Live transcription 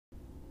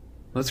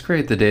Let's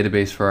create the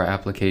database for our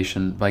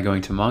application by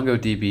going to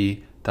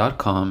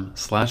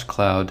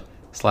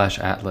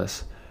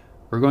mongodb.com/cloud/atlas.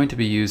 We're going to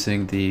be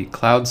using the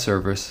cloud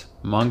service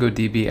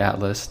MongoDB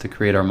Atlas to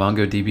create our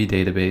MongoDB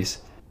database.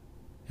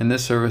 And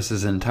this service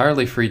is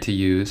entirely free to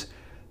use,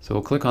 so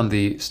we'll click on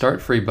the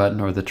Start Free button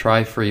or the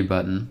Try Free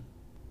button,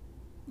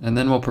 and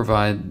then we'll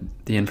provide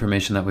the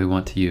information that we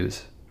want to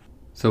use.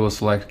 So we'll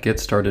select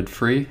Get Started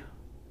Free,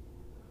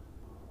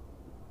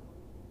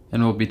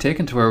 and we'll be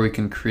taken to where we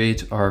can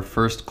create our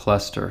first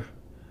cluster.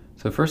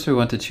 So first we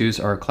want to choose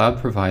our cloud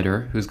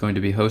provider who's going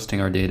to be hosting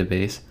our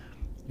database,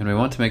 and we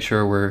want to make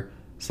sure we're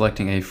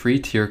selecting a free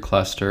tier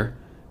cluster.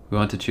 We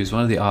want to choose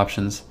one of the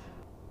options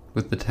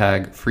with the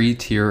tag free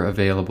tier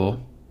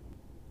available.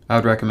 I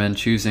would recommend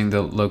choosing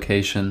the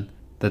location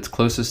that's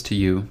closest to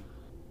you.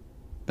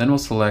 Then we'll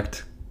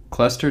select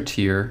cluster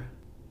tier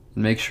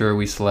and make sure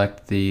we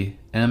select the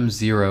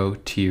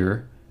M0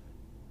 tier.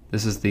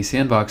 This is the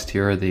sandbox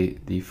tier,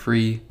 the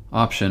free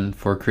option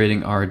for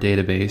creating our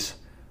database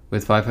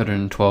with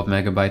 512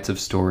 megabytes of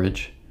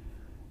storage.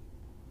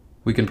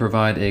 We can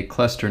provide a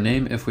cluster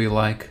name if we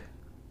like.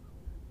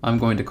 I'm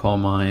going to call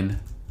mine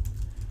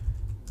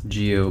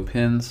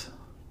GeoPins,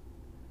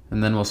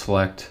 and then we'll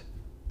select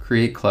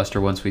Create Cluster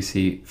once we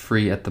see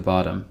free at the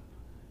bottom.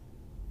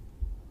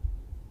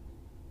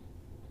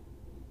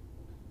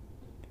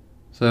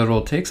 So it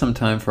will take some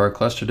time for our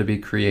cluster to be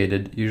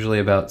created, usually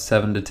about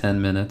 7 to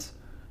 10 minutes.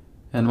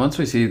 And once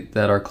we see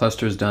that our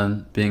cluster is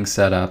done being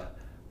set up,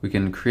 we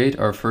can create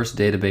our first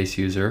database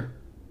user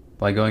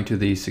by going to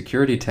the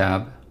Security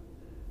tab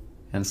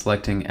and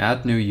selecting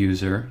Add New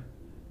User.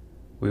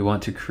 We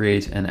want to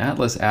create an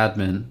Atlas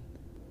admin,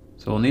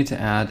 so we'll need to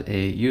add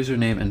a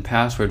username and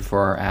password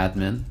for our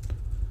admin.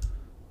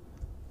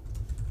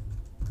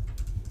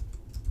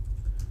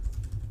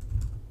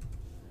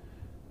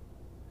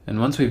 And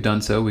once we've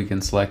done so, we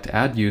can select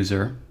Add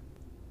User.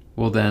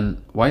 We'll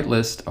then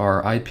whitelist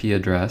our IP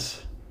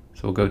address.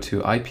 So we'll go to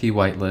IP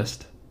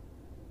whitelist,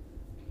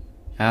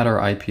 add our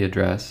IP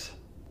address,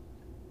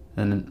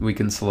 and we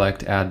can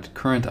select Add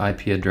Current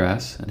IP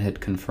Address and hit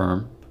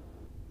Confirm.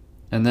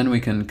 And then we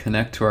can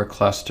connect to our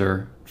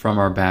cluster from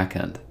our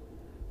backend.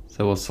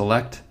 So we'll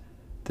select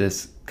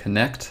this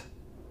Connect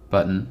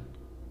button,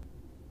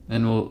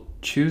 and we'll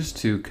choose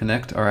to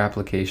connect our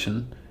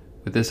application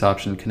with this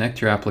option, Connect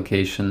Your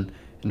Application,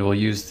 and we'll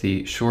use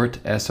the short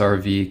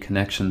SRV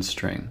connection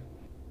string.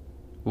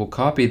 We'll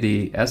copy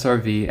the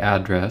SRV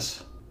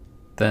address,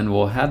 then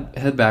we'll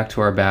head back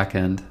to our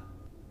backend,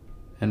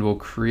 and we'll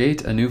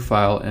create a new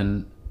file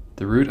in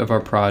the root of our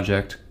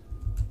project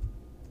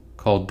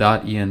called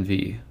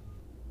 .env.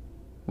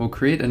 We'll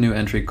create a new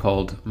entry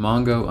called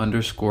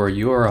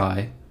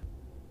mongo_URI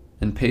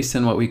and paste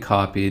in what we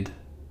copied,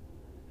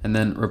 and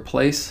then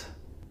replace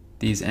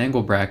these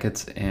angle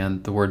brackets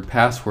and the word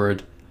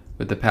password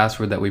with the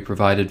password that we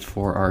provided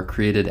for our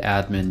created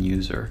admin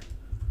user.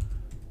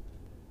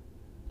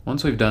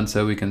 Once we've done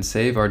so, we can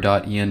save our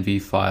 .env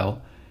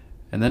file,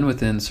 and then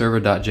within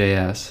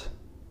server.js,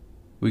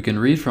 we can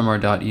read from our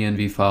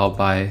 .env file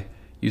by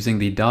using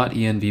the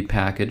 .env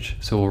package.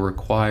 So we'll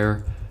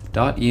require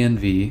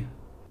 .env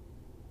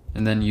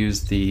and then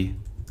use the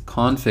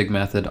config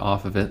method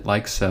off of it,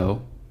 like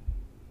so.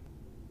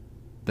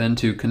 Then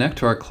to connect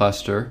to our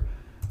cluster,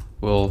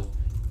 we'll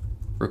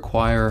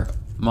require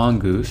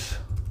Mongoose.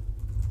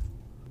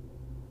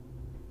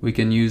 We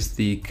can use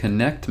the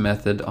connect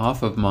method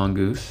off of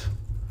Mongoose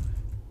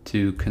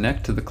to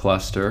connect to the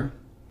cluster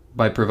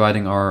by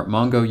providing our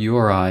Mongo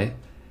URI,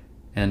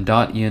 and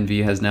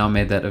 .env has now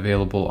made that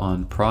available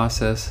on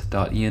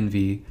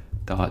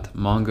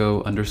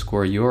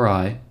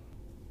process.env.mongo_URI.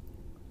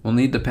 We'll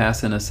need to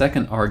pass in a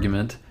second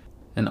argument,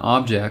 an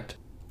object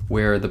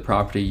where the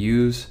property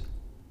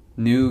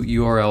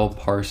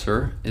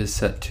useNewURLParser is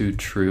set to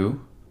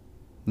true.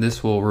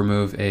 This will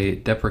remove a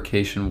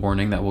deprecation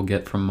warning that we'll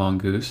get from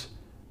Mongoose.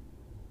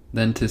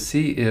 Then to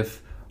see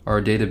if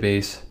our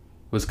database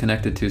was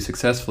connected to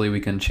successfully, we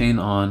can chain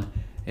on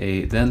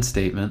a then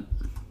statement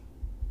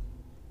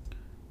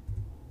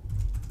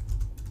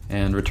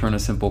and return a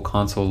simple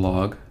console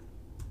log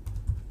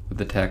with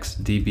the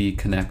text db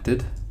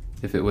connected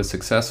if it was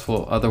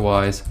successful.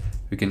 Otherwise,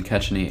 we can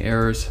catch any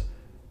errors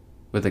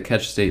with a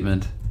catch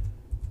statement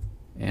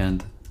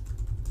and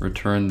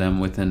return them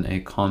within a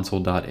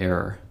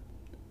console.error.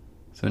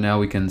 So now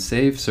we can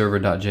save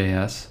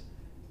server.js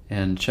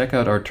and check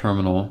out our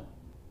terminal,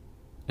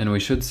 and we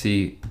should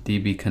see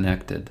db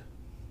connected.